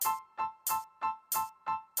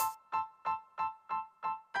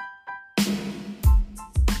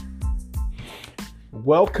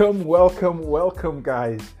Welcome,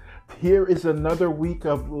 guys. Here is another week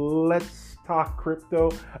of Let's Talk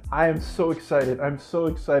Crypto. I am so excited. I'm so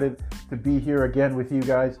excited to be here again with you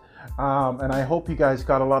guys. And I hope you guys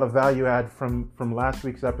got a lot of value add from last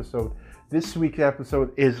week's episode. This week's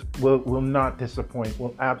episode will not disappoint.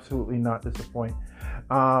 Will absolutely not disappoint.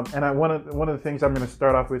 And one of the things I'm going to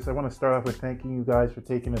start off with is I want to start off with thanking you guys for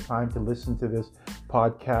taking the time to listen to this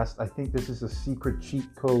podcast. I think this is a secret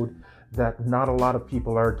cheat code that not a lot of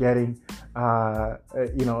people are getting, and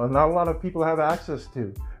not a lot of people have access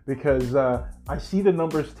to, because I see the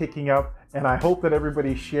numbers ticking up, and I hope that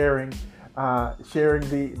everybody's sharing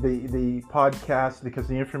the podcast, because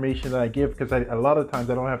the information that I give, because a lot of times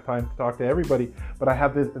I don't have time to talk to everybody, but I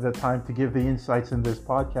have the time to give the insights in this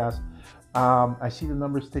podcast. I see the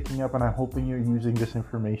numbers ticking up, and I'm hoping you're using this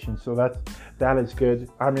information. So that is good.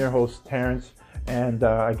 I'm your host, Terrence. And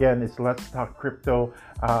again, it's Let's Talk Crypto,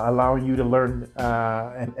 allowing you to learn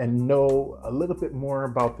and know a little bit more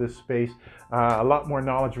about this space, a lot more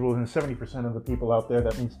knowledgeable than 70% of the people out there.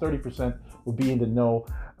 That means 30% will be in the know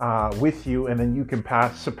with you, and then you can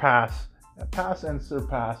surpass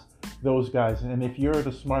those guys. And if you're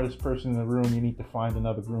the smartest person in the room, you need to find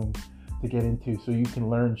another room to get into so you can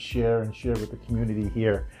learn, share with the community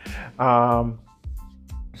here.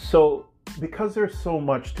 So because there's so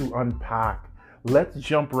much to unpack, let's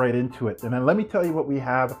jump right into it. And then let me tell you what we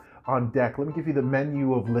have on deck. Let me give you the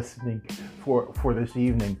menu of listening for this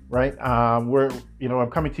evening, right? I'm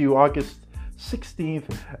coming to you August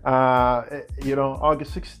 16th,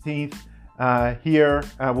 August 16th here.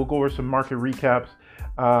 We'll go over some market recaps,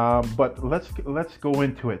 but let's go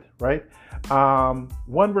into it, right?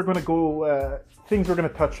 One, we're going to go, things we're going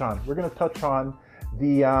to touch on. We're going to touch on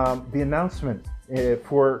the announcement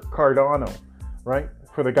for Cardano, right?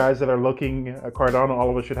 For the guys that are looking at Cardano, all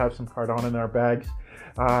of us should have some Cardano in our bags.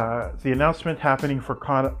 The announcement happening for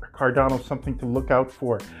Cardano, something to look out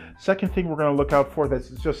for. Second thing we're going to look out for that's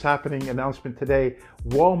just happening, announcement today,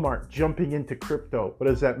 Walmart jumping into crypto. What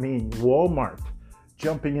does that mean? Walmart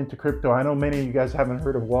jumping into crypto. I know many of you guys haven't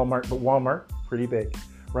heard of Walmart, but Walmart, pretty big,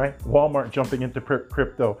 right? Walmart jumping into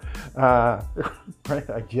crypto. Right?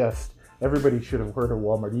 Everybody should have heard of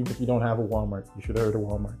Walmart. Even if you don't have a Walmart, you should have heard of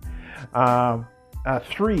Walmart.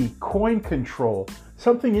 3, coin control,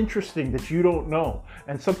 something interesting that you don't know,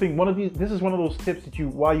 and this is one of those tips that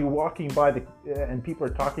while you're walking by and people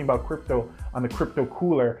are talking about crypto on the crypto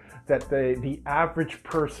cooler, that the average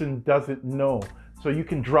person doesn't know. So you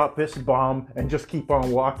can drop this bomb and just keep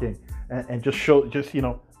on walking and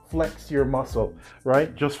flex your muscle,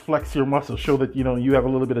 right? Just flex your muscle, show that you have a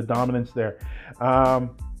little bit of dominance there.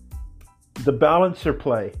 The balancer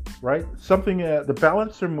play, right? The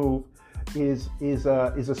balancer move is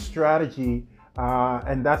a strategy,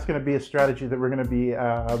 and that's going to be a strategy that we're going to be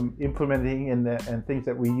implementing and things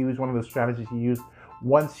that we use. One of the strategies you use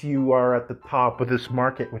once you are at the top of this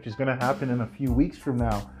market, which is going to happen in a few weeks from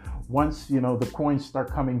now. Once the coins start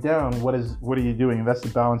coming down, what are you doing? That's the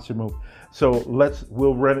balancer move. So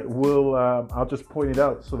I'll just point it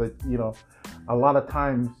out so that a lot of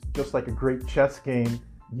times, just like a great chess game,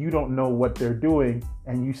 you don't know what they're doing,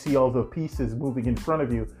 and you see all the pieces moving in front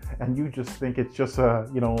of you, and you just think it's just a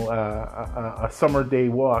summer day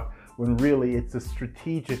walk, when really it's a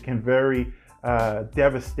strategic and very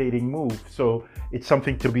devastating move. So it's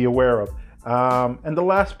something to be aware of. And the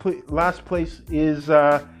last place is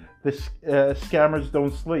scammers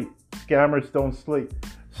don't sleep. Scammers don't sleep.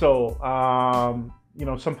 So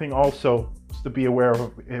something also to be aware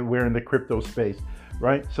of. We're in the crypto space.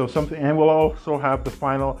 Right, so and we'll also have the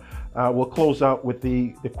final. We'll close out with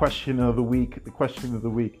the question of the week. The question of the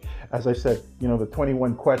week, as I said, the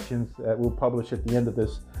 21 questions that we'll publish at the end of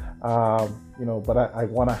this. But I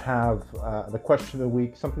want to have the question of the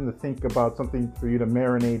week, something to think about, something for you to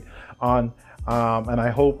marinate on. And I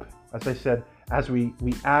hope, as I said, as we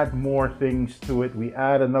add more things to it, we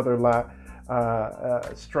add another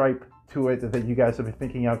stripe to it that you guys have been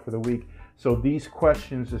thinking out for the week. So these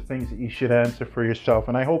questions are things that you should answer for yourself.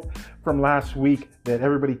 And I hope from last week that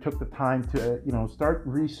everybody took the time to, start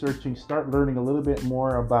researching, start learning a little bit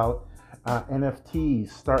more about NFTs,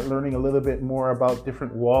 start learning a little bit more about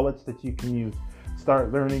different wallets that you can use,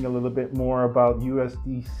 start learning a little bit more about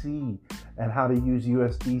USDC and how to use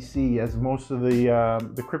USDC, as most of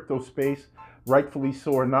the crypto space, rightfully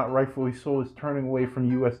so or not rightfully so, is turning away from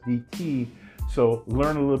USDT. So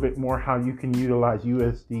learn a little bit more how you can utilize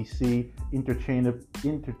USDC,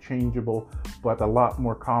 interchangeable, but a lot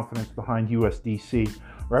more confidence behind USDC,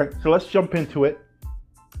 right? So let's jump into it.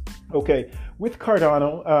 Okay, with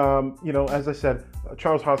Cardano, as I said,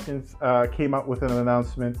 Charles Hoskinson came out with an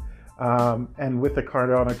announcement And with the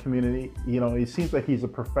Cardano community, it seems like he's a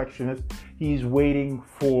perfectionist. He's waiting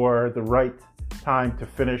for the right time to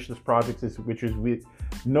finish this project, which is with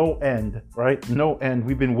no end, right? No end.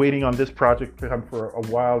 We've been waiting on this project to come for a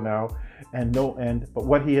while now, and no end. But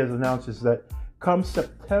what he has announced is that come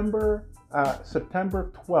September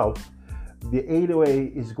 12th, the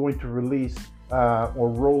 808 is going to release or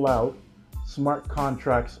roll out smart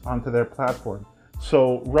contracts onto their platform.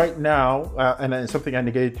 So right now, and it's something I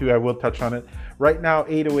negated too, I will touch on it. Right now,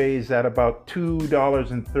 808 is at about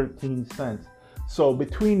 $2.13. So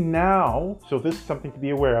between now, so this is something to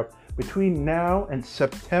be aware of, between now and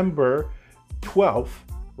September 12th,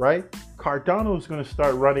 right, Cardano is going to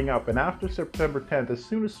start running up. And after September 10th, as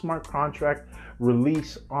soon as smart contract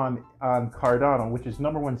release on Cardano, which is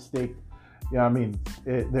number one staked,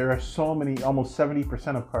 there are so many, almost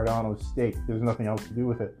 70% of Cardano is staked. There's nothing else to do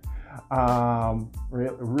with it.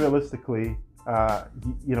 Realistically, as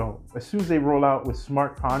soon as they roll out with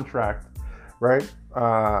smart contract, right,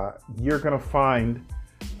 you're going to find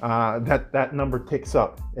that number ticks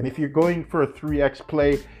up. And if you're going for a 3x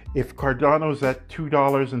play, if Cardano's at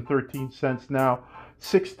 $2.13 now,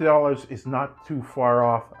 $6 is not too far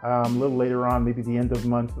off. A little later on, maybe the end of the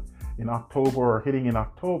month in October or hitting in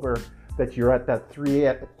October, that you're at that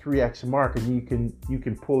 3x mark, and you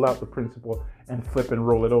can pull out the principal and flip and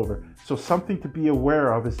roll it over. So something to be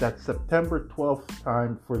aware of is that September 12th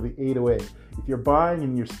time for the 808. If you're buying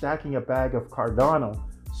and you're stacking a bag of Cardano,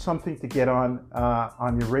 something to get on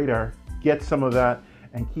your radar. Get some of that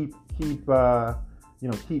and keep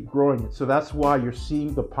growing it. So that's why you're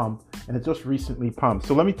seeing the pump, and it just recently pumped.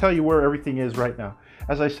 So let me tell you where everything is right now.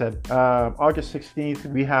 As I said, August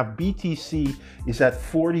 16th, we have BTC is at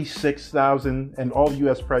 46,000 and all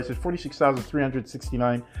US prices,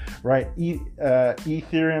 46,369, right?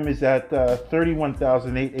 Ethereum is at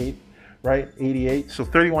 31,088, right? 88. So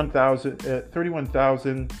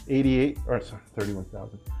 31,088, or sorry,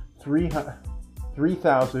 31,000,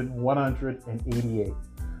 3,188.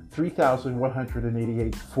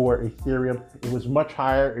 3,188 for Ethereum. It was much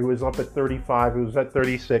higher. It was up at 35. It was at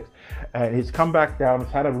 36, and it's come back down.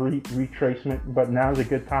 It's had a retracement, but now's a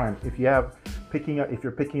good time. If you're picking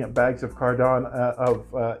up bags of Cardano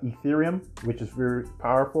Ethereum, which is very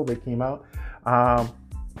powerful, they came out.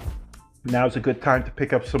 Now's a good time to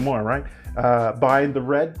pick up some more, right? Buy in the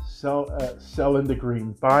red, sell in the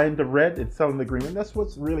green. Buy in the red and sell in the green. And that's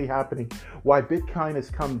what's really happening. Why Bitcoin has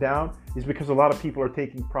come down is because a lot of people are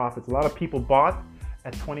taking profits. A lot of people bought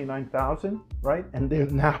at 29,000, right? And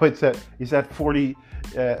now it's at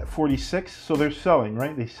 46. So they're selling,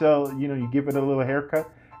 right? They sell, you give it a little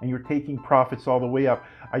haircut and you're taking profits all the way up.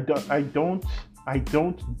 I don't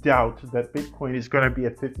doubt that Bitcoin is going to be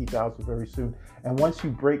at 50,000 very soon. And once you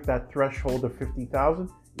break that threshold of 50,000,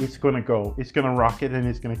 it's going to go. It's going to rocket, and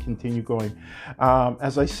it's going to continue going.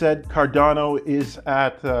 As I said, Cardano is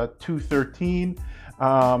at 213.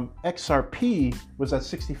 XRP was at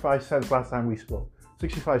 65 cents last time we spoke.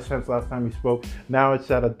 65 cents last time we spoke. Now it's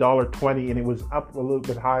at $1.20, and it was up a little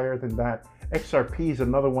bit higher than that. XRP is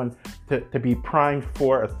another one to be primed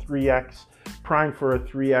for a 3x. Prime for a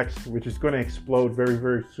 3x, which is going to explode very,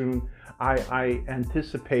 very soon. I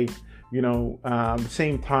anticipate,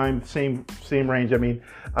 same time, same range. I mean,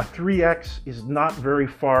 a 3x is not very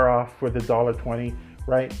far off for the $1.20,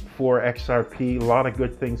 right? For XRP, a lot of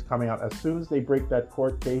good things coming out. As soon as they break that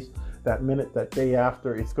court case, that day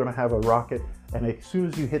after, it's going to have a rocket. And as soon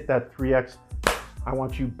as you hit that 3x, I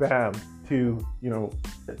want you, bam, to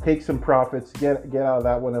take some profits, get out of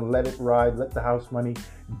that one and let it ride, let the house money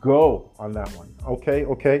go on that one. Okay.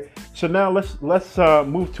 So now let's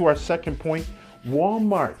move to our second point.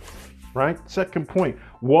 Walmart, right? Second point.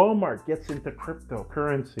 Walmart gets into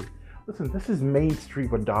cryptocurrency. Listen, this is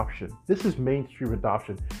mainstream adoption. The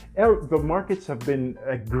markets have been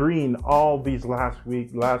green all these last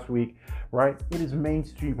week, right? It is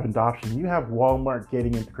mainstream adoption. You have Walmart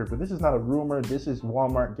getting into crypto. This is not a rumor. This is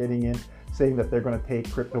Walmart getting in, saying that they're going to take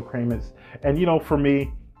crypto payments. And for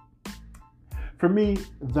me,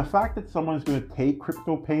 the fact that someone's going to take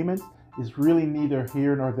crypto payments is really neither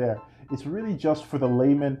here nor there. It's really just for the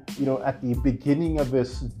layman, at the beginning of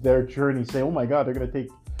their journey, say, oh my God, they're going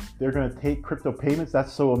to take crypto payments.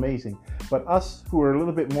 That's so amazing. But us who are a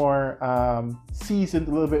little bit more seasoned,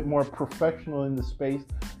 a little bit more professional in the space,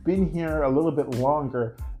 been here a little bit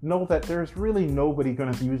longer, know that there's really nobody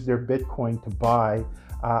going to use their Bitcoin to buy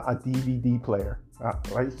a DVD player.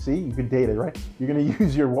 Right? See, you can date it, right? You're going to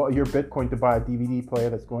use your Bitcoin to buy a DVD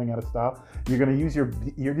player that's going out of style. You're using your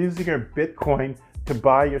Bitcoin to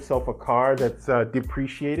buy yourself a car that's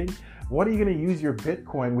depreciating. What are you going to use your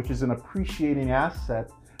Bitcoin, which is an appreciating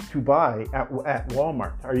asset, to buy at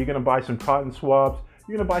Walmart? Are you going to buy some cotton swabs?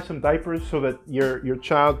 You're going to buy some diapers so that your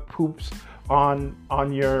child poops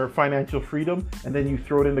on your financial freedom and then you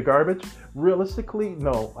throw it in the garbage? Realistically,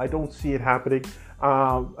 no, I don't see it happening.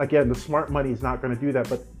 Again, the smart money is not going to do that,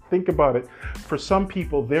 but think about it. For some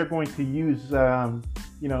people, they're going to use, Walmart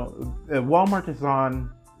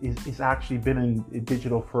is actually been in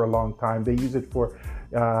digital for a long time. They use it for,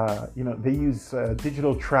 they use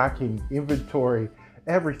digital tracking, inventory,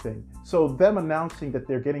 everything. So them announcing that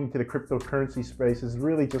they're getting into the cryptocurrency space is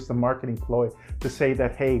really just a marketing ploy to say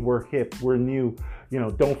that, hey, we're hip, we're new,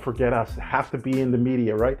 don't forget us, have to be in the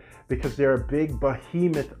media, right? Because they're a big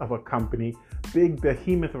behemoth of a company, and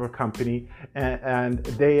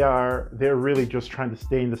they're really just trying to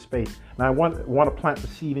stay in the space. And I want to plant the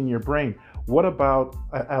seed in your brain. What about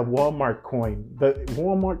a Walmart coin? The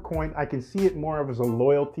Walmart coin, I can see it more of as a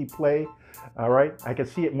loyalty play. All right, I can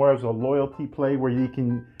see it more as a loyalty play where you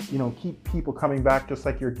can, keep people coming back, just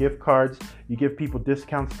like your gift cards. You give people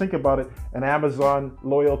discounts. Think about it, an Amazon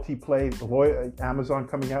loyalty play, Amazon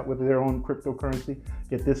coming out with their own cryptocurrency,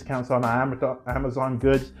 get discounts on Amazon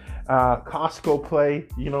goods. Costco play,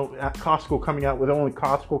 Costco coming out with only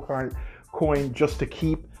Costco coin just to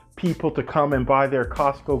keep people to come and buy their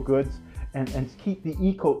Costco goods and keep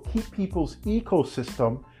people's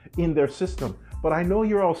ecosystem in their system. But I know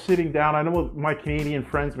you're all sitting down. I know my Canadian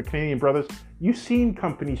friends, my Canadian brothers, you've seen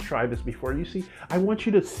companies try this before. I want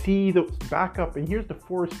you to see the backup, and here's the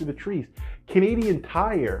forest through the trees. Canadian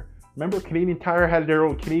Tire, remember Canadian Tire had their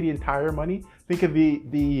own Canadian Tire money? Think of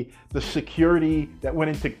the security that went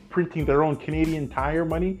into printing their own Canadian Tire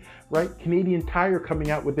money, right? Canadian Tire coming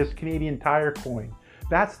out with this Canadian Tire coin.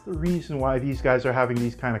 That's the reason why these guys are having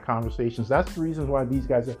these kind of conversations. That's the reason why these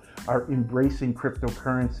guys are embracing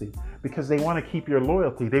cryptocurrency, because they want to keep your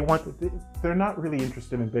loyalty. They're not really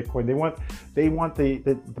interested in Bitcoin. They want the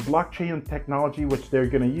blockchain technology, which they're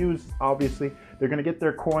going to use. Obviously, they're going to get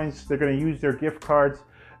their coins. They're going to use their gift cards,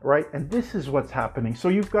 right? And this is what's happening. So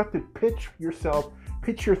you've got to pitch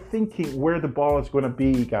your thinking where the ball is going to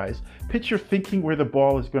be, guys. Pitch your thinking where the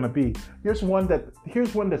ball is going to be. Here's one that's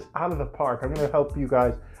out of the park. I'm going to help you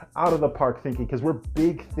guys out of the park thinking, because we're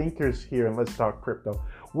big thinkers here and Let's Talk Crypto.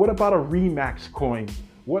 What about a Remax coin?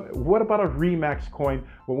 What about a Remax coin?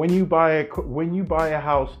 Well, when you buy a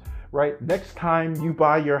house, right? Next time you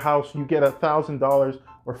buy your house, you get $1,000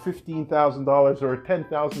 or $15,000 or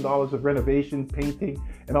 $10,000 of renovation, painting,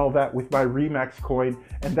 and all that with my Remax coin,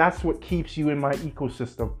 and that's what keeps you in my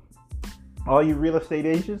ecosystem. All you real estate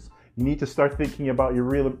agents, you need to start thinking about your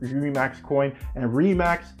Remax coin, and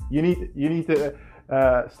Remax, you need to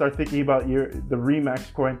start thinking about the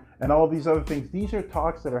Remax coin and all these other things. These are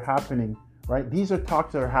talks that are happening, right? These are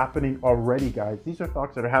talks that are happening already, guys. These are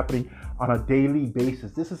talks that are happening on a daily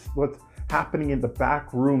basis. This is what's happening in the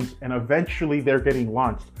back rooms, and eventually they're getting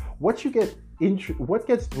launched. What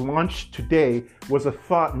gets launched today was a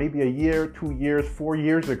thought maybe a year, 2 years, 4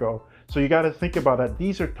 years ago. So you got to think about that.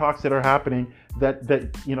 These are talks that are happening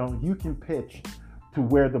that you can pitch to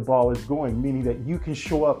where the ball is going, meaning that you can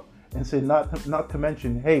show up and say, not to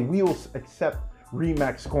mention, hey, we will accept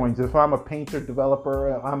Remax coins. If I'm a painter,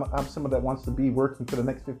 developer, I'm someone that wants to be working for the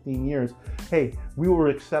next 15 years, hey, we will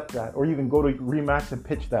accept that. Or even go to Remax and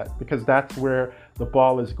pitch that, because that's where the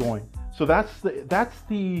ball is going. So that's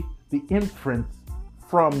the inference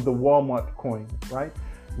from the Walmart coin, right?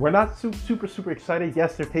 We're not super excited.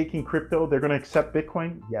 Yes, they're taking crypto. They're going to accept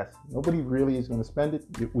Bitcoin. Yes, nobody really is going to spend it.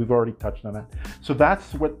 We've already touched on that. So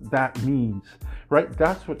that's what that means, right?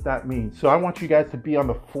 That's what that means. So I want you guys to be on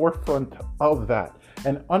the forefront of that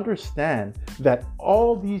and understand that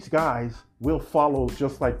all these guys will follow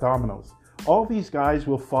just like dominoes. All these guys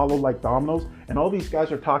will follow like dominoes, and all these guys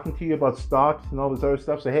are talking to you about stocks and all this other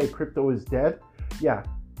stuff. Say, hey, crypto is dead. Yeah,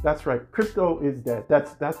 that's right. Crypto is dead.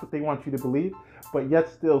 That's what they want you to believe. But yet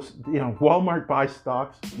still, Walmart buys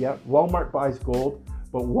stocks. Yeah, Walmart buys gold.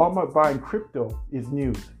 But Walmart buying crypto is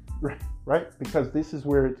news, right? Because this is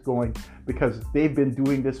where it's going, because they've been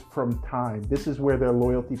doing this from time. This is where their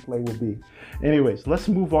loyalty play will be. Anyways, let's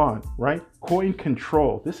move on, right? Coin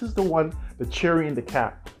control. This is the cherry in the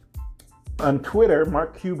cap. On Twitter,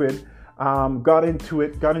 Mark Cuban got into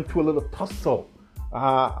a little tussle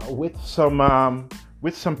with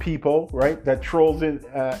some people, right? That trolls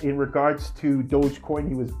in regards to Dogecoin.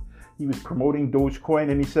 He was promoting Dogecoin,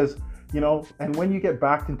 and he says, and when you get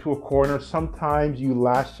backed into a corner, sometimes you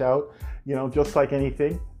lash out, just like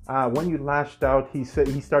anything. When you lashed out, he said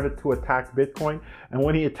he started to attack Bitcoin, and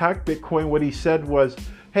when he attacked Bitcoin, what he said was,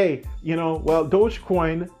 hey, well,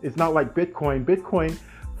 Dogecoin is not like Bitcoin.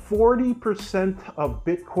 40% of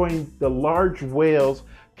Bitcoin, the large whales,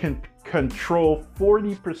 can control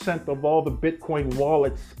 40% of all the Bitcoin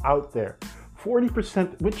wallets out there.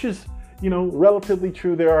 40%, which is, relatively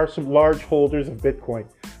true. There are some large holders of Bitcoin,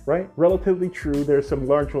 right? Relatively true. There's some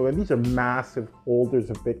large holders, and these are massive holders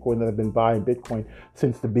of Bitcoin that have been buying Bitcoin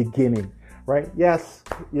since the beginning, right? Yes,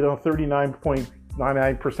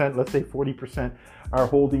 39.99%, let's say 40% are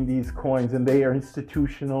holding these coins, and they are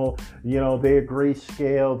institutional, they are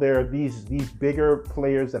Grayscale, they're these bigger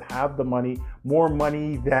players that have the money, more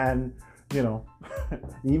money than,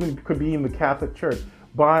 even could be in the Catholic Church,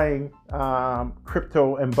 buying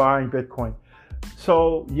crypto and buying Bitcoin.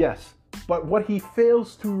 So yes, but what he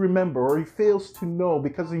fails to remember, or he fails to know,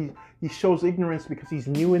 because he shows ignorance because he's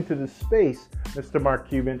new into this space, Mr. Mark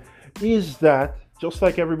Cuban, is that, just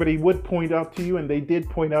like everybody would point out to you, and they did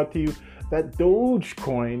point out to you, that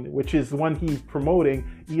Dogecoin, which is the one he's promoting,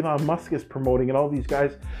 Elon Musk is promoting, and all these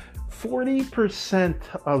guys, 40%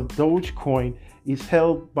 of Dogecoin is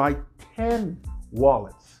held by 10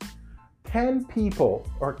 wallets. 10 people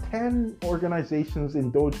or 10 organizations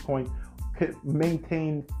in Dogecoin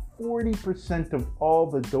maintain 40% of all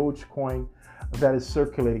the Dogecoin that is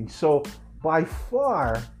circulating. So by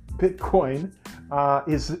far, Bitcoin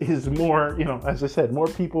is more, as I said, more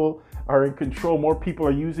people are in control, more people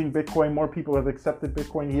are using Bitcoin, more people have accepted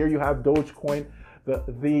Bitcoin. Here you have Dogecoin, the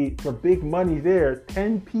big money there.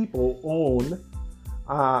 10 people own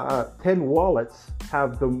 10 wallets,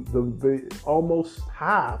 have the almost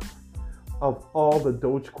half of all the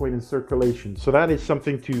Dogecoin in circulation. So that is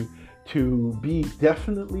something to be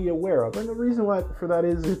definitely aware of. And the reason why for that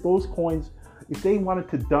is if those coins, if they wanted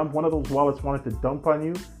to dump, one of those wallets wanted to dump on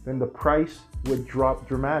you, then the price would drop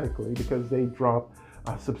dramatically because they drop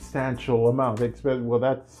a substantial amount. They expect, well,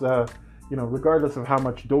 that's, regardless of how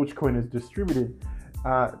much Dogecoin is distributed,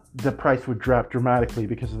 the price would drop dramatically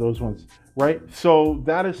because of those ones, right? So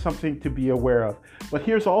that is something to be aware of. But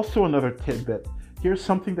here's also another tidbit. Here's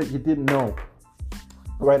something that you didn't know,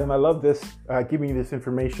 right? And I love this, giving you this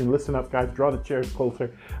information. Listen up, guys. Draw the chairs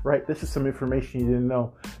closer, right? This is some information you didn't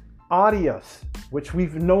know. Audius, which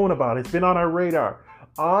we've known about, it's been on our radar.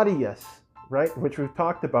 Audius, right, which we've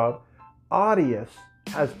talked about. Audius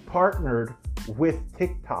has partnered with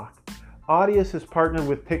TikTok. Audius has partnered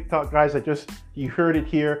with TikTok, guys. You heard it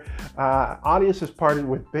here. Audius has partnered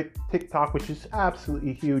with TikTok, which is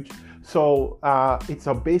absolutely huge. So it's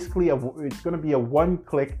basically it's going to be a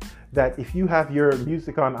one-click that if you have your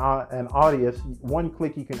music on an Audius, one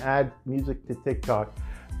click you can add music to TikTok.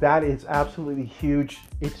 That is absolutely huge.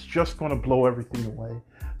 It's just going to blow everything away.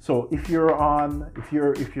 So if you're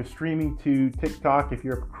streaming to TikTok, if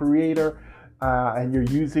you're a creator and you're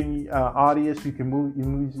using Audius, you can move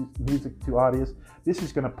music to Audius. This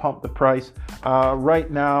is going to pump the price. Right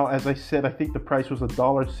now, as I said, I think the price was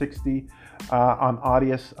 $1.60 on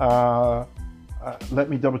Audius. Let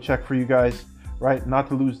me double check for you guys, right? Not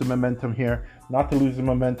to lose the momentum here.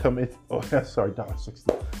 $1.60.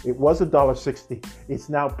 It was $1.60. It's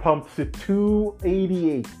now pumped to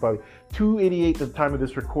 $2.88, buddy. $2.88 at the time of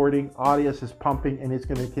this recording. Audius is pumping, and it's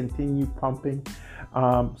going to continue pumping.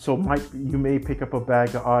 So you may pick up a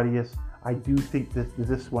bag of Audius. I do think that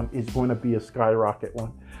this one is going to be a skyrocket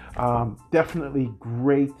one. Definitely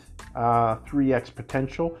great 3x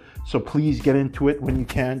potential. So please get into it when you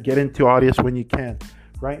can. Get into Audius when you can.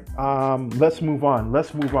 Right? Let's move on.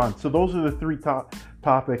 So those are the three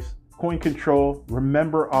topics. Coin control.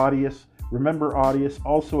 Remember Audius.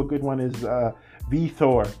 Also a good one is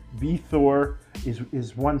VeThor. VeThor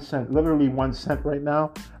is 1 cent, literally 1 cent right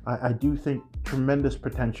now. I do think tremendous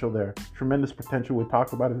potential there. Tremendous potential. We'll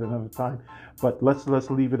talk about it another time. But let's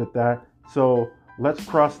leave it at that. So let's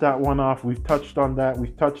cross that one off. We've touched on that.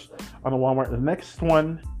 We've touched on the Walmart. The next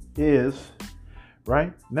one is,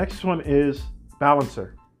 right?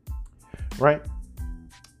 Balancer, right?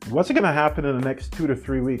 What's going to happen in the next 2 to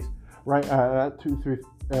 3 weeks, right? I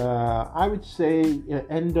would say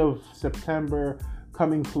end of September,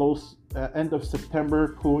 coming close, end of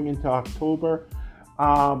September, going into October.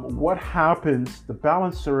 What happens, the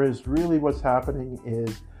Balancer is really what's happening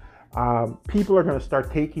is people are going to start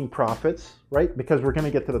taking profits, right? Because we're going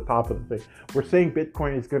to get to the top of the thing. We're saying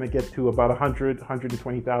Bitcoin is going to get to about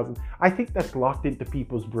 120,000. I think that's locked into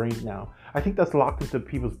people's brain now.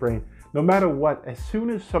 No matter what, as soon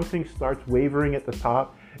as something starts wavering at the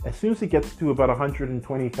top, as soon as it gets to about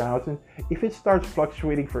 120,000, if it starts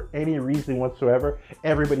fluctuating for any reason whatsoever,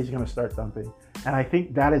 everybody's going to start dumping. And I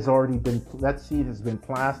think that seed has been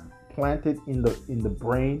planted in the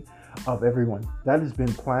brain of everyone. That has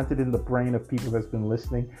been planted in the brain of people that's been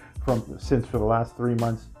listening for the last 3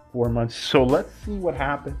 months, 4 months. So let's see what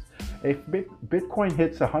happens. If Bitcoin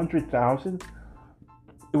hits 100,000,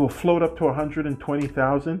 it will float up to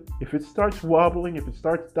 120,000. If it starts wobbling, if it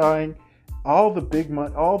starts dying, all the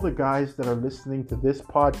guys that are listening to this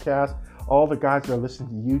podcast, all the guys that are listening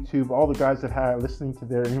to YouTube, all the guys that are listening to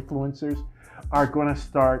their influencers are going to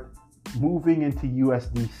start moving into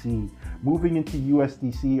USDC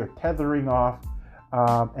or tethering off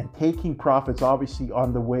and taking profits, obviously,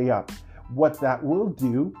 on the way up. What that will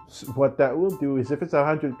do is if it's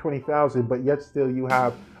 120,000, but yet still you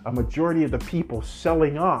have a majority of the people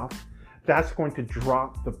selling off, that's going to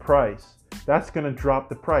drop the price.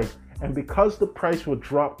 And because the price will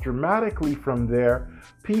drop dramatically from there,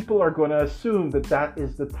 people are going to assume that that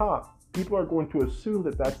is the top. People are going to assume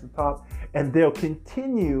that that's the top, and they'll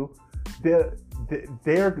continue.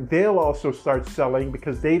 They'll also start selling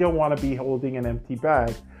because they don't want to be holding an empty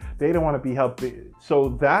bag. They don't want to be helping.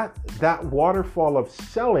 So that waterfall of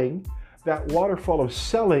selling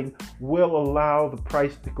will allow the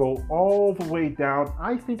price to go all the way down.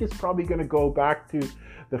 I think it's probably going to go back to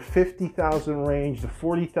the 50,000 range, the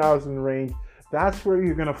 40,000 range. That's where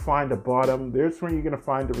you're going to find a bottom. There's where you're going to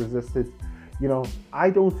find the resistance.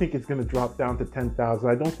 I don't think it's going to drop down to 10,000.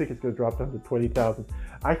 I don't think it's going to drop down to 20,000.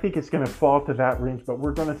 I think it's going to fall to that range, but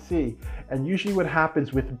we're going to see. And usually what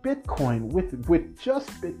happens with Bitcoin, with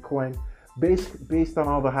just Bitcoin, based on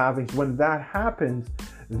all the halvings, when that happens,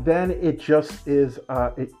 then it just is,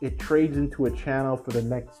 it trades into a channel for the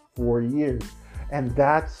next 4 years. And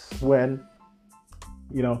that's when,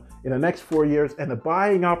 in the next 4 years, and the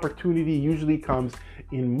buying opportunity usually comes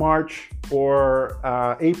in March or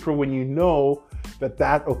April, when March,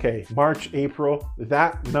 April,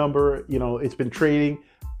 that number, it's been trading,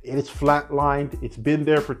 it's flatlined, it's been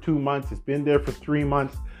there for 2 months, it's been there for 3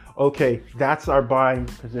 months. Okay, that's our buying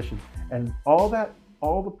position. And all the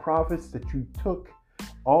profits that you took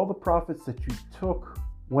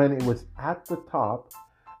when it was at the top,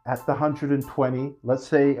 at the 120, let's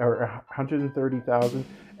say, or 130,000,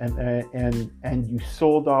 and you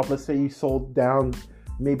sold off, let's say you sold down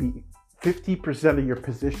maybe 50% of your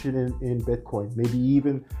position in Bitcoin, maybe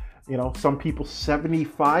even, some people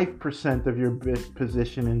 75% of your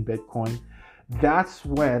position in Bitcoin. That's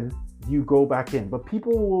when you go back in. But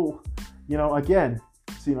people will, again,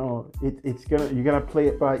 you're gonna play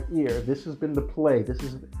it by ear. This has been the play. This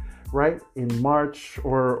is right in March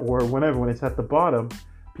or whenever, when it's at the bottom,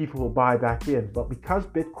 people will buy back in. But because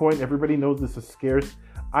Bitcoin, everybody knows this is a scarce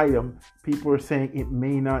item, people are saying it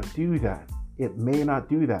may not do that. It may not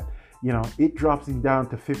do that. It drops down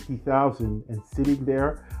to 50,000 and sitting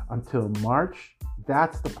there until March.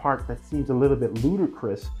 That's the part that seems a little bit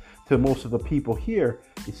ludicrous to most of the people here.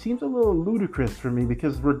 It seems a little ludicrous for me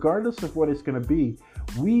because regardless of what it's going to be,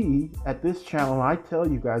 we at this channel, I tell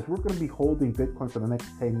you guys, we're going to be holding Bitcoin for the next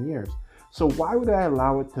 10 years. So why would I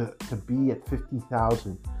allow it to be at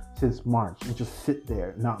 50,000 since March and just sit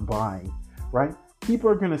there not buying, right? People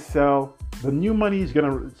are going to sell. The new money is going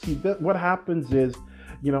to see that. What happens is,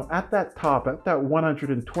 at that top, at that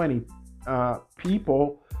 120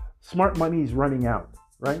 people, smart money is running out,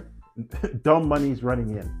 right? Dumb money is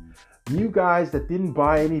running in. New guys that didn't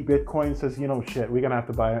buy any Bitcoin says, shit, we're going to have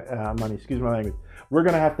to buy money. Excuse my language. We're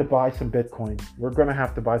going to have to buy some Bitcoin.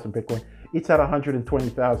 It's at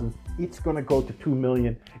 120,000. It's going to go to 2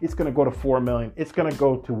 million. It's going to go to 4 million. It's going to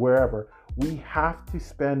go to wherever. We have to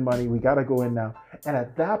spend money. We got to go in now. And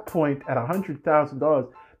at that point, at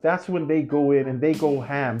 $100,000, that's when they go in and they go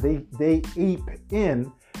ham. They ape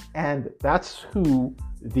in, and that's who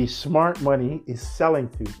the smart money is selling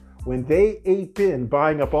to. When they ape in,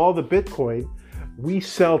 buying up all the Bitcoin, we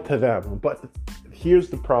sell to them. But here's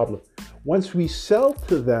the problem. Once we sell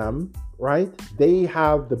to them, right, they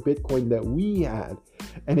have the Bitcoin that we had.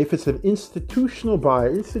 And if it's an institutional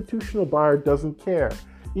buyer doesn't care.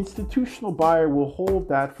 Institutional buyer will hold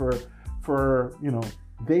that for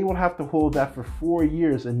they will have to hold that for 4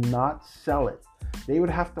 years and not sell it. They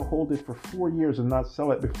would have to hold it for 4 years and not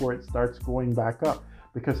sell it before it starts going back up.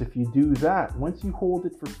 Because if you do that, once you hold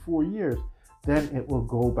it for 4 years, then it will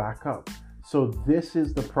go back up. So this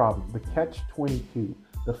is the problem, the catch-22,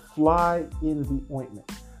 the fly in the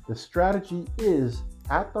ointment. The strategy is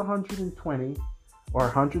at the 120 or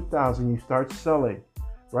 100,000, you start selling,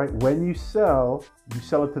 right? When you sell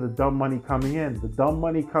it to the dumb money coming in. The dumb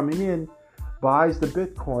money coming in buys the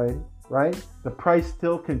Bitcoin, right? The price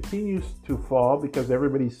still continues to fall because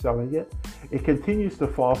everybody's selling it. It continues to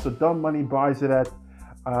fall. So dumb money buys it at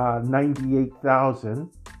 98,000.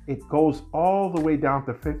 It goes all the way down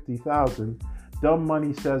to 50,000. Dumb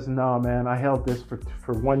money says, no, man, I held this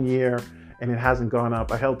for 1 year and it hasn't gone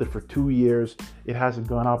up. I held it for 2 years. It hasn't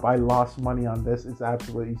gone up. I lost money on this. It's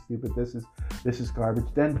absolutely stupid. This is garbage.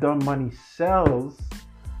 Then dumb money sells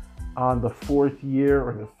on the fourth year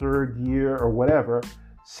or the third year or whatever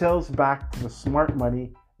sells back to the smart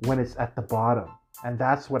money when it's at the bottom. And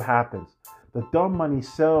that's what happens. The dumb money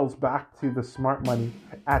sells back to the smart money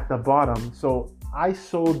at the bottom. So I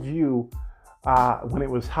sold you when it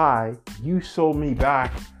was high. You sold me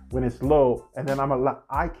back when it's low. And then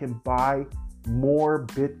I can buy more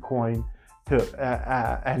Bitcoin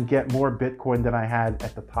and get more Bitcoin than I had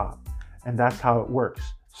at the top. And that's how it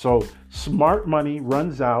works. So smart money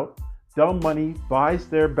runs out. Dumb money buys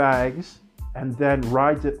their bags and then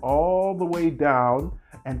rides it all the way down.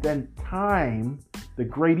 And then time, the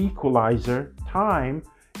great equalizer, time,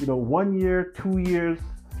 1 year, 2 years,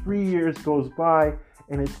 3 years goes by,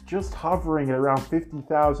 and it's just hovering at around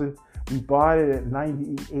 50,000. We bought it at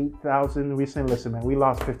 98,000. We say, listen, man, we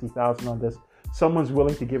lost 50,000 on this. Someone's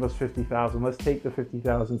willing to give us 50,000. Let's take the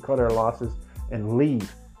 50,000, cut our losses, and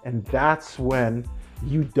leave. And that's when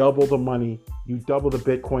you double the money, you double the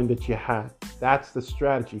Bitcoin that you had. That's the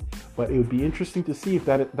strategy. But it would be interesting to see if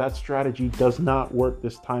that strategy does not work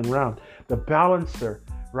this time around. The balancer,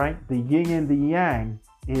 right? The yin and the yang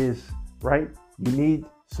is, right? You need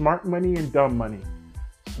smart money and dumb money.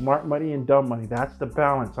 Smart money and dumb money. That's the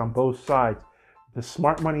balance on both sides. The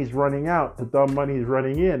smart money is running out. The dumb money is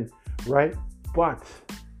running in, right? But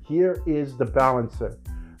here is the balancer,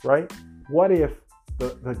 right? What if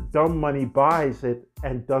the dumb money buys it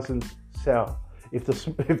and doesn't sell? If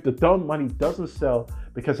the dumb money doesn't sell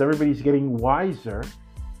because everybody's getting wiser,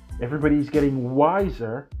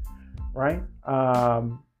 right?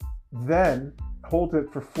 Then hold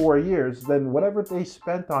it for 4 years. Then whatever they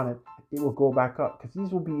spent on it, it will go back up, because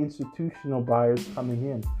these will be institutional buyers coming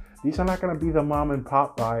in. These are not going to be the mom and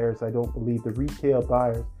pop buyers, I don't believe, the retail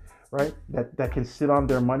buyers, right? That can sit on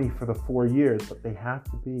their money for the 4 years, but you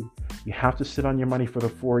have to sit on your money for the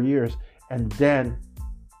 4 years, and then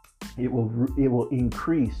it will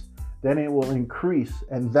increase. Then it will increase,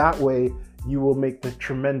 and that way you will make the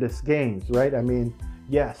tremendous gains, right? I mean,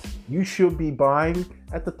 yes, you should be buying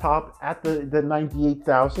at the top at the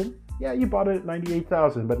 98,000. Yeah, you bought it at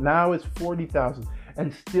 98,000, but now it's 40,000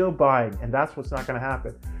 and still buying, and that's what's not going to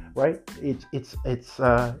happen, right? It's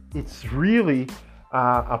really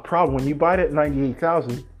a problem when you buy it at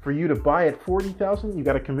 98,000. For you to buy at 40,000, you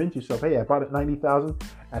got to convince yourself, hey, I bought it 90,000,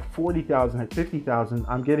 at 40,000, at 50,000,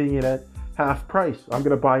 I'm getting it at half price. I'm going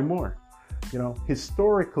to buy more.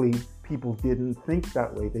 Historically, people didn't think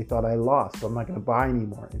that way. They thought I lost, so I'm not going to buy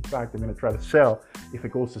anymore. In fact, I'm going to try to sell. If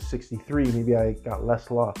it goes to 63, maybe I got less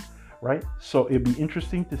loss, right? So it'd be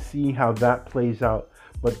interesting to see how that plays out.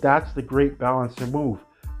 But that's the great balancer move.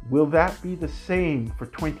 Will that be the same for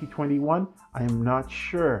 2021? I am not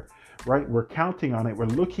sure, right? We're counting on it. We're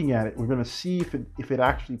looking at it. We're going to see if it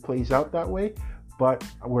actually plays out that way, but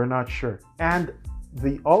we're not sure. And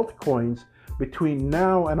the altcoins between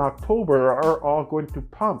now and October are all going to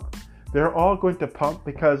pump. They're all going to pump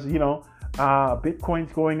because,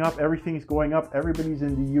 Bitcoin's going up, everything's going up, everybody's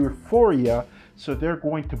in the euphoria, so they're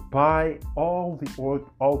going to buy all the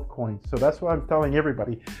altcoins. So that's what I'm telling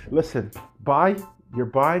everybody. Listen, you're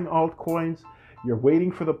buying altcoins, you're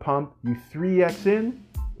waiting for the pump, you 3x in,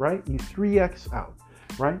 right? You 3x out,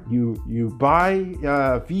 right? You buy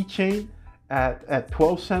VeChain at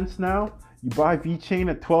 12 cents now. You buy VeChain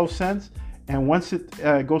at 12 cents, and once it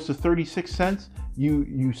goes to 36 cents,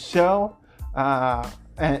 you sell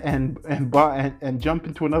and buy and jump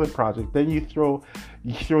into another project. Then you throw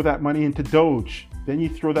that money into Doge. Then you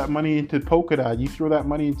throw that money into Polkadot. You throw that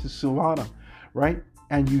money into Solana, right?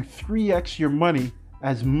 And you 3x your money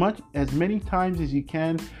as many times as you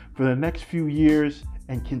can for the next few years,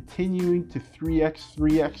 and continuing to 3x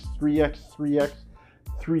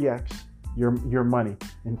your money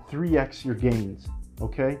and 3x your gains.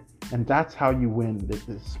 Okay, and that's how you win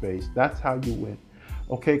this space. That's how you win.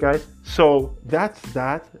 Okay, guys, so that's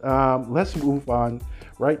that. Let's move on,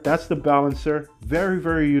 right? That's the balancer. Very,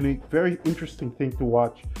 very unique, very interesting thing to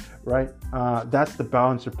watch, right? That's the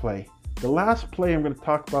balancer play. The last play I'm going to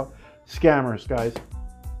talk about, scammers, guys.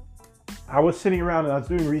 I was sitting around and I was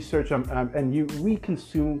doing research, we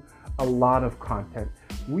consume a lot of content.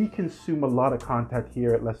 We consume a lot of content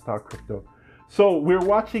here at Let's Talk Crypto. So we're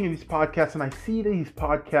watching these podcasts, and I see these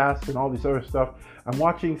podcasts and all this other stuff. I'm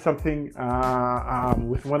watching something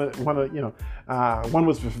with one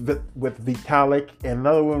was with Vitalik, and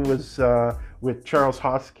another one was with Charles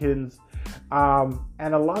Hoskins, and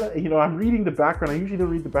a lot of I'm reading the background. I usually don't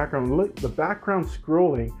read the background. The background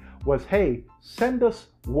scrolling was, hey, send us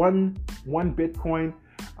one Bitcoin,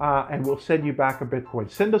 and we'll send you back a Bitcoin.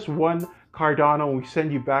 Send us one Cardano, and we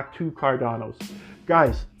send you back 2 Cardanos,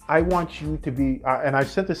 guys. I want you to be, and I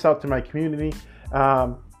sent this out to my community.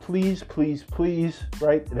 please, please, please,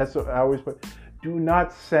 right? That's what I always put. Do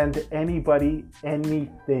not send anybody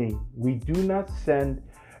anything. We do not send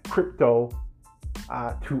crypto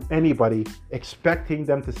to anybody expecting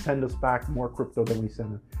them to send us back more crypto than we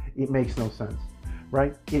send them. It makes no sense,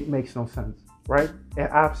 right? It makes no sense, right?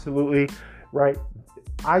 Absolutely, right?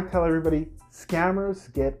 I tell everybody,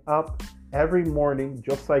 scammers get up every morning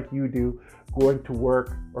just like you do, going to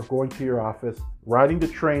work or going to your office, riding the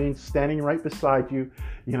train, standing right beside you.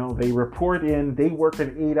 You know, they report in, they work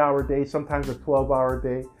an 8-hour day, sometimes a 12-hour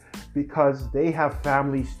day, because they have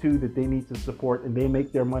families too that they need to support, and they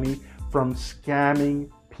make their money from scamming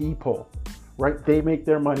people, right? They make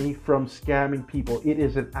their money from scamming people. It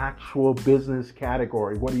is an actual business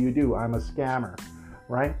category. What do? I'm a scammer,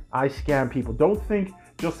 right? I scam people. Don't think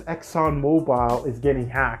just ExxonMobil is getting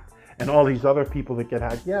hacked and all these other people that get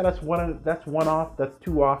hacked. Yeah, that's one off, that's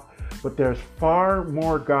two off, but there's far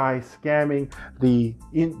more guys scamming the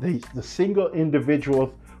single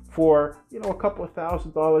individuals for, you know, a couple of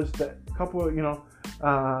 $1,000,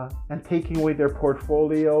 and taking away their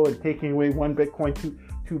portfolio and taking away one Bitcoin,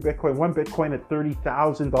 two Bitcoin, one Bitcoin at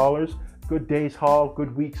 $30,000. Good days haul,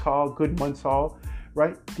 good weeks haul, good months haul,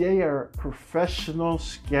 right? They are professional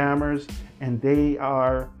scammers, and they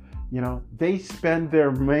are, you know, they spend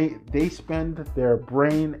their brain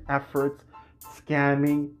efforts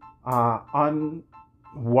scamming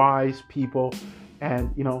unwise people.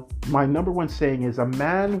 And, you know, my number one saying is, a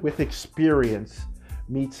man with experience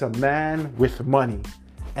meets a man with money,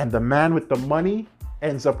 and the man with the money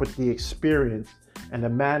ends up with the experience, and the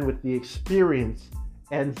man with the experience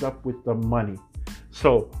ends up with the money.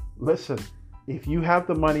 So listen, if you have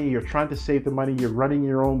the money, you're trying to save the money, you're running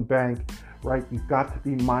your own bank, right? You've got to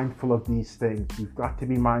be mindful of these things. You've got to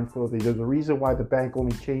be mindful of these. There's a reason why the bank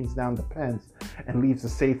only chains down the pens and leaves the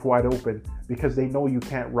safe wide open, because they know you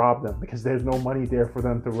can't rob them, because there's no money there for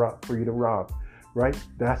them to rob, for you to rob, right?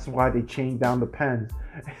 That's why they chain down the pens,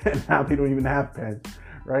 and now they don't even have pens,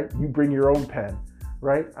 right? You bring your own pen,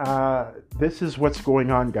 right? This is what's going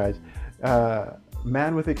on, guys.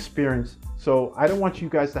 Man with experience. So I don't want you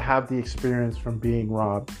guys to have the experience from being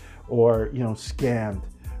robbed or, you know, scammed,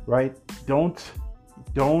 right? Don't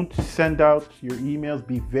send out your emails.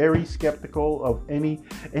 Be very skeptical of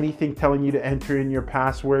anything telling you to enter in your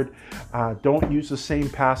password. Don't use the same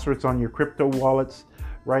passwords on your crypto wallets,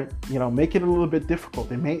 right? You know, make it a little bit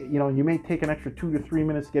difficult. You may take an extra 2 to 3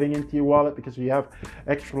 minutes getting into your wallet because you have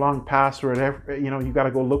extra long password. You got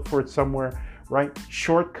to go look for it somewhere, right?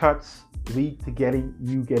 Shortcuts lead to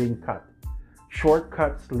you getting cut.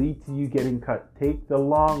 Shortcuts lead to you getting cut. Take the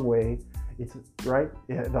long way. It's right.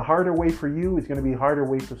 The harder way for you is going to be the harder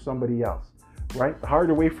way for somebody else, right? The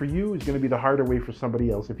harder way for you is going to be the harder way for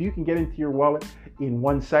somebody else. If you can get into your wallet in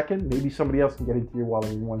 1 second, maybe somebody else can get into your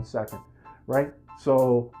wallet in 1 second, right?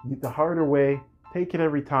 So the harder way, take it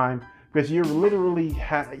every time, because you're literally,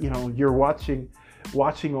 you're watching,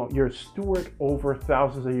 you're a steward over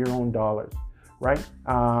thousands of your own dollars, right?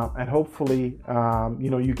 And hopefully,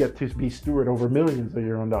 you get to be steward over millions of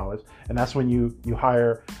your own dollars. And that's when you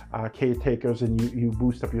hire caretakers and you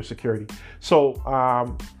boost up your security. So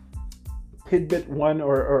tidbit one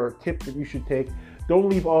or tip that you should take, don't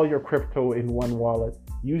leave all your crypto in one wallet.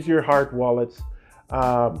 Use your hard wallets.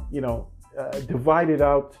 Divide it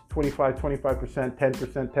out 25%,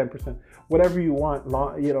 10%, 10%, whatever you want,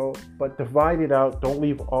 but divide it out. Don't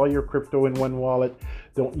leave all your crypto in one wallet.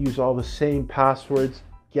 Don't use all the same passwords.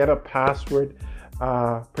 Get a password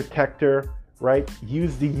protector, right?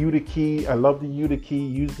 Use the YubiKey. I love the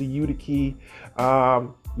YubiKey. Use the YubiKey.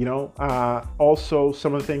 Also,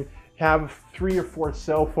 some of the things, have 3 or 4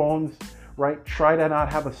 cell phones, right? Try to not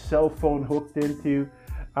have a cell phone hooked into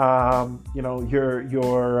your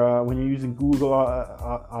when you're using Google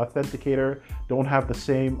Authenticator, don't have the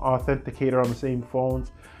same authenticator on the same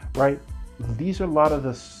phones, right? These are a lot of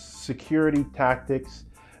the security tactics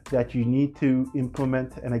that you need to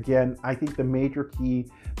implement. And again, I think the major key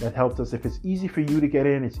that helps us, if it's easy for you to get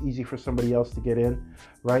in, it's easy for somebody else to get in,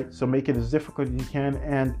 right? So make it as difficult as you can.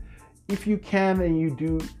 And if you can,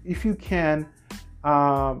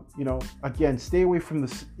 again, stay away from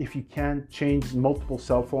this. If you can, change multiple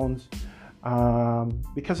cell phones,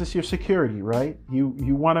 because it's your security, right?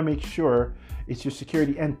 You want to make sure it's your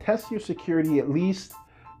security, and test your security. At least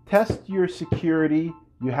test your security.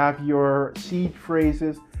 You have your seed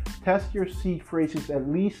phrases. Test your seed phrases at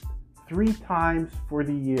least 3 times for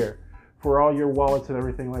the year for all your wallets and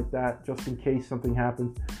everything like that, just in case something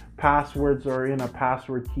happens. Passwords are in a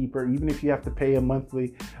password keeper. Even if you have to pay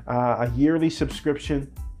a yearly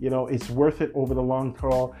subscription, it's worth it over the long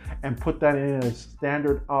haul, and put that in as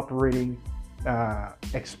standard operating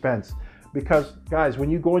expense. Because guys, when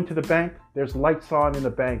you go into the bank, there's lights on in the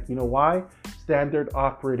bank. You know why? Standard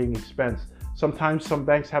operating expense. Sometimes some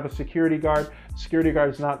banks have a security guard. Security guard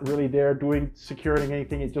is not really there doing securing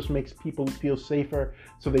anything. It just makes people feel safer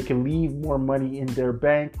so they can leave more money in their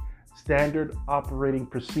bank. Standard operating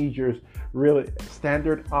procedures, really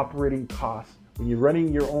standard operating costs. When you're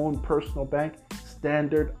running your own personal bank,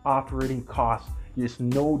 standard operating costs is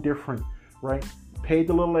no different, right? Pay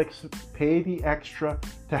the extra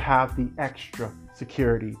to have the extra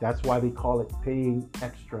security. That's why they call it paying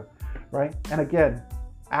extra, right? And again,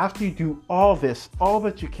 after you do all this, all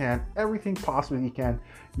that you can, everything possible you can,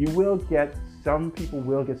 some people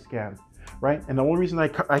will get scammed, right? And the only reason I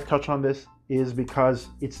touch on this is because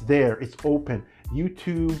it's there, it's open.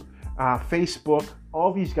 YouTube, Facebook,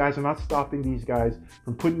 all these guys are not stopping these guys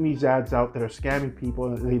from putting these ads out that are scamming people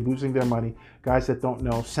and they're losing their money. Guys that don't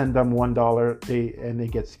know, send them $1 and they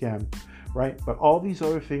get scammed, right? But all these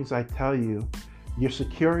other things I tell you, your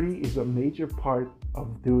security is a major part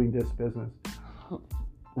of doing this business,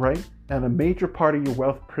 right? And a major part of your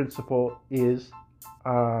wealth principle is,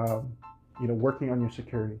 working on your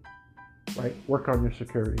security, right? Work on your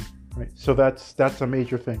security, right? So that's a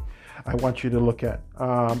major thing I want you to look at.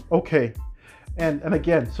 Okay. And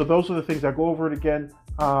again, so those are the things. I go over it again.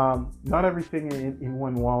 Not everything in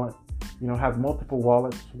one wallet. Have multiple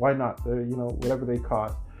wallets. Why not? Whatever they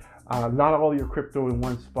cost. Not all your crypto in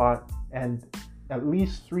one spot. And at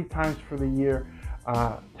least 3 times for the year,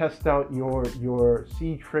 test out your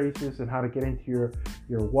seed phrases and how to get into your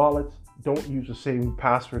wallets. Don't use the same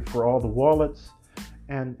password for all the wallets.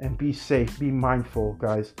 And be safe. Be mindful,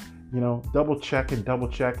 guys. Double check.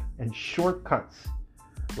 And shortcuts,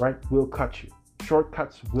 right, will cut you.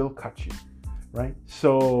 Shortcuts will cut you, right?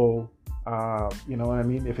 So, you know what I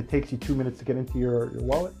mean? If it takes you 2 minutes to get into your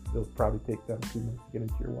wallet, it'll probably take them 2 minutes to get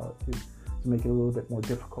into your wallet too, to make it a little bit more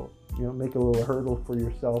difficult. Make a little hurdle for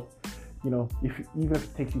yourself. Even if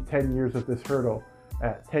it takes you 10 years of this hurdle,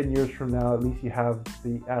 10 years from now, at least you have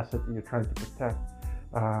the asset that you're trying to protect,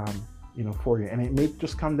 for you. And it may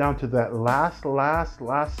just come down to that last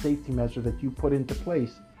safety measure that you put into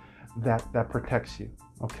place that protects you.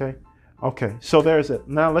 Okay, so there's it.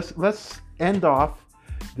 Now let's end off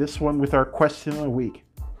this one with our question of the week.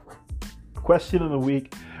 Question of the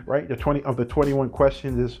week, right? The 21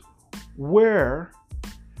 questions is where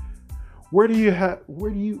are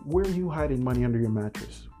you hiding money under your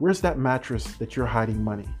mattress? Where's that mattress that you're hiding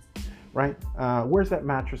money? Right? Where's that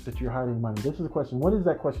mattress that you're hiding money? This is the question. What does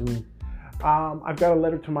that question mean? I've got a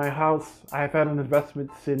letter to my house. I've had an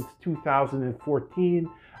investment since 2014.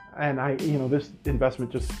 And this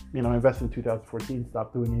investment just, I invested in 2014,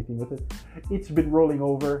 stopped doing anything with it. It's been rolling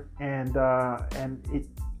over and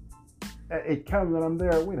it comes and I'm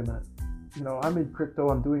there, wait a minute, I'm in crypto,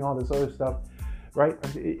 I'm doing all this other stuff, right?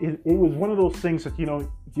 It was one of those things that,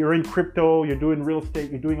 you're in crypto, you're doing real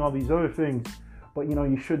estate, you're doing all these other things, but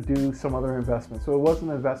you should do some other investment. So it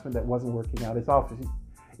wasn't an investment that wasn't working out.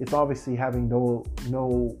 It's obviously having no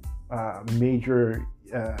major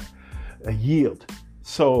yield.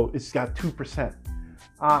 So it's got 2%.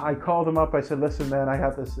 I called them up. I said, listen, man, I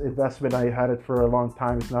have this investment. I had it for a long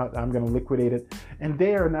time. It's not, I'm going to liquidate it. And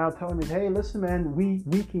they are now telling me, hey, listen, man,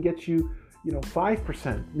 we can get you,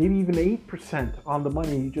 5%, maybe even 8% on the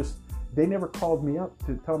money. They never called me up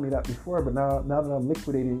to tell me that before, but now that I'm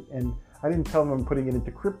liquidating, and I didn't tell them I'm putting it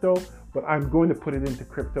into crypto, but I'm going to put it into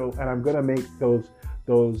crypto and I'm going to make those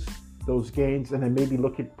gains, and then maybe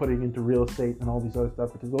look at putting into real estate and all these other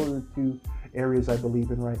stuff, because those are the 2 areas I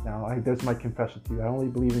believe in right now. That's my confession to you. I only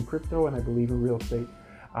believe in crypto and I believe in real estate,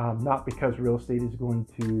 not because real estate is going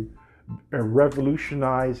to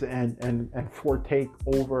revolutionize and foretake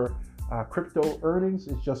over crypto earnings.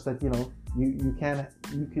 It's just that you can't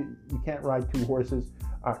ride 2 horses.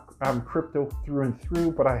 I'm crypto through and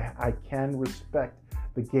through, but I can respect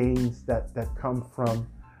the gains that come from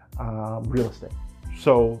real estate.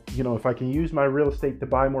 So if I can use my real estate to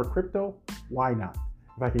buy more crypto, why not?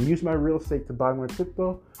 If I can use my real estate to buy more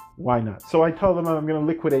crypto, why not? So I tell them I'm going to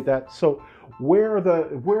liquidate that. So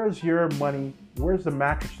where's your money? Where's the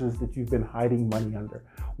mattresses that you've been hiding money under?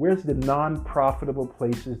 Where's the non-profitable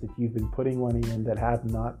places that you've been putting money in that have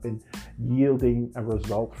not been yielding a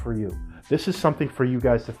result for you? This is something for you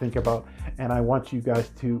guys to think about, and I want you guys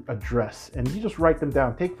to address. And you just write them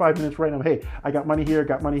down. Take 5 minutes, write them. Hey, I got money here, I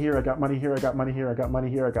got money here, I got money here, I got money here, I got money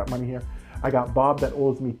here, I got money here. I got Bob that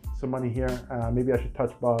owes me some money here. Maybe I should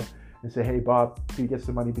touch Bob and say, hey, Bob, can you get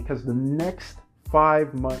some money? Because the next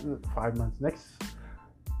 5 months, next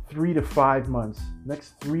 3 to 5 months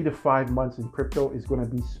in crypto is going to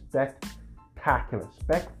be spectacular,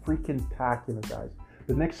 freaking-tacular, guys.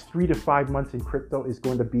 The next 3 to 5 months in crypto is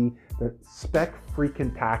going to be the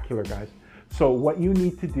spec-freaking-tacular, guys. So what you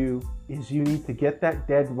need to do is you need to get that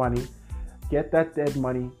dead money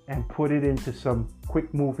and put it into some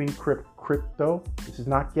quick moving crypto. This is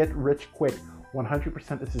not get rich quick.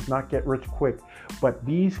 100% this is not get rich quick, but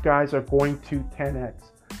these guys are going to 10x.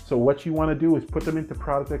 So what you want to do is put them into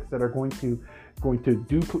projects that are going to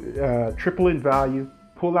do triple in value,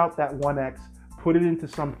 pull out that 1x, put it into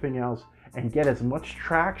something else, and get as much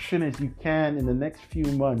traction as you can in the next few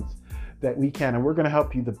months that we can. And we're going to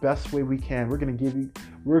help you the best way we can. We're going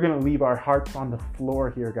to leave our hearts on the floor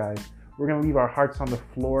here, guys. We're going to leave our hearts on the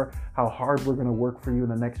floor, how hard we're going to work for you in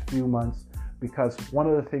the next few months, because one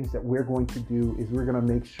of the things that we're going to do is we're going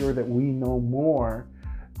to make sure that we know more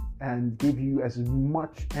and give you as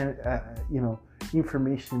much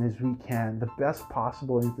information as we can, the best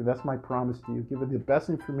possible info. That's my promise to you. Give it the best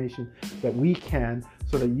information that we can,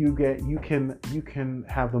 so that you can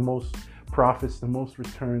have the most profits, the most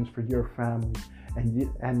returns for your family.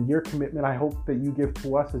 And your commitment, I hope that you give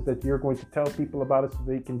to us, is that you're going to tell people about it so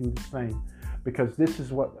they can do the same. Because this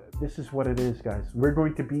is what it is, guys. We're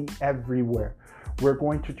going to be everywhere. We're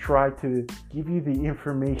going to try to give you the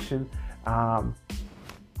information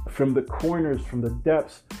from the corners, from the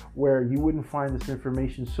depths where you wouldn't find this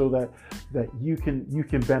information, so that you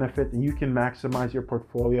can benefit and you can maximize your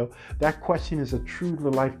portfolio. That question is a true to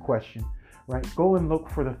life question, right? Go and look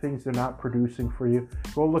for the things they're not producing for you.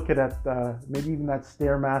 Go look at that, maybe even that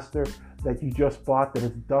Stairmaster that you just bought that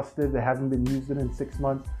is dusted, that haven't been used in 6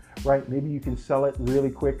 months, right? Maybe you can sell it really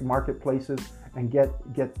quick marketplaces and get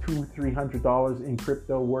 $200-300 in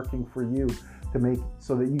crypto working for you to make,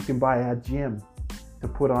 so that you can buy a gym to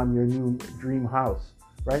put on your new dream house,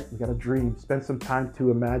 right? You got a dream. Spend some time to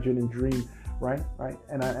imagine and dream, right?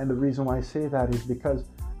 And the reason why I say that is because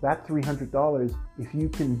that $300, if you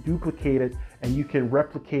can duplicate it and you can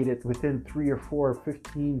replicate it within 3 or 4 or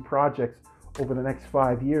 15 projects over the next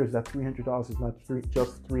 5 years, that $300 is not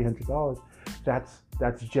just $300. That's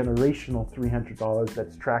generational $300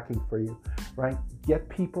 that's tracking for you, right? Get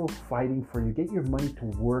people fighting for you. Get your money to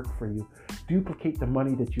work for you. Duplicate the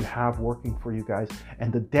money that you have working for you, guys.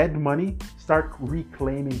 And the dead money, start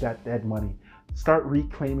reclaiming that dead money. Start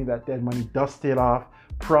reclaiming that dead money. Dust it off,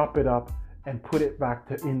 prop it up, and put it back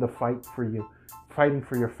in the fight for you. Fighting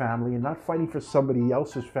for your family, and not fighting for somebody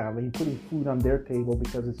else's family and putting food on their table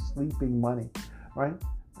because it's sleeping money, right?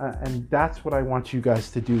 And that's what I want you guys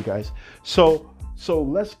to do, guys. So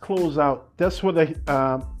let's close out. That's what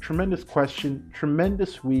tremendous question,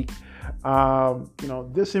 tremendous week.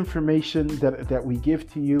 This information that we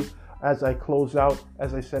give to you as I close out,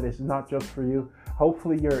 as I said, is not just for you.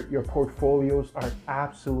 Hopefully your portfolios are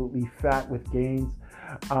absolutely fat with gains.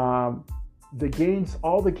 The gains,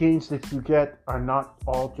 all the gains that you get are not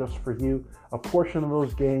all just for you. A portion of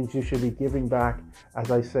those gains you should be giving back.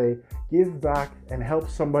 As I say, give back and help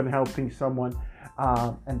someone helping someone.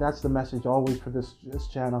 And that's the message always for this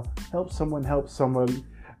channel. Help someone help somebody,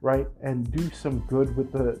 right? And do some good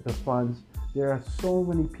with the funds. There are so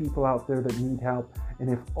many people out there that need help. And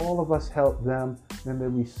if all of us help them, then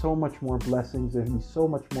there'll be so much more blessings. There'll be so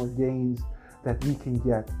much more gains that we can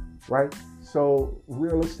get, right? So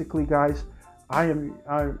realistically, guys,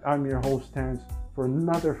 I'm your host, Terrence, for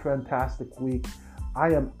another fantastic week.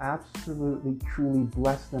 I am absolutely, truly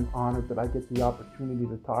blessed and honored that I get the opportunity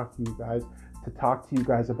to talk to you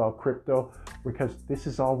guys about crypto, because this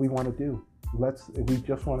is all we want to do. We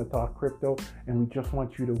just want to talk crypto, and we just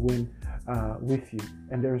want you to win with you.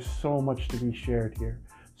 And there's so much to be shared here.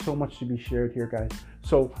 So much to be shared here, guys.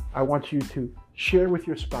 So I want you to share with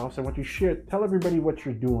your spouse. I want you to tell everybody what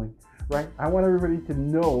you're doing, right? I want everybody to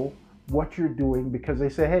know what you're doing, because they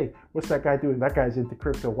say, hey, what's that guy doing? That guy's into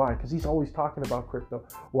crypto. Why? Because he's always talking about crypto.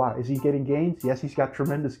 Why? Is he getting gains? Yes, he's got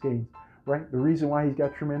tremendous gains, right? The reason why he's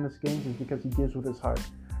got tremendous gains is because he gives with his heart,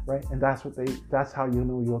 right? And that's how you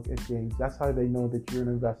know you'll get gains. That's how they know that you're an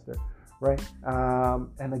investor, right?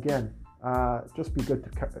 And again, just be good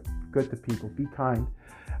to people. Be kind.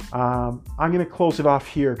 I'm going to close it off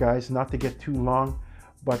here, guys, not to get too long,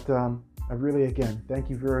 but I really, again, thank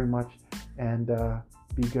you very much, and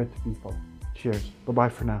be good to people. Cheers. Bye-bye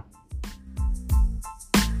for now.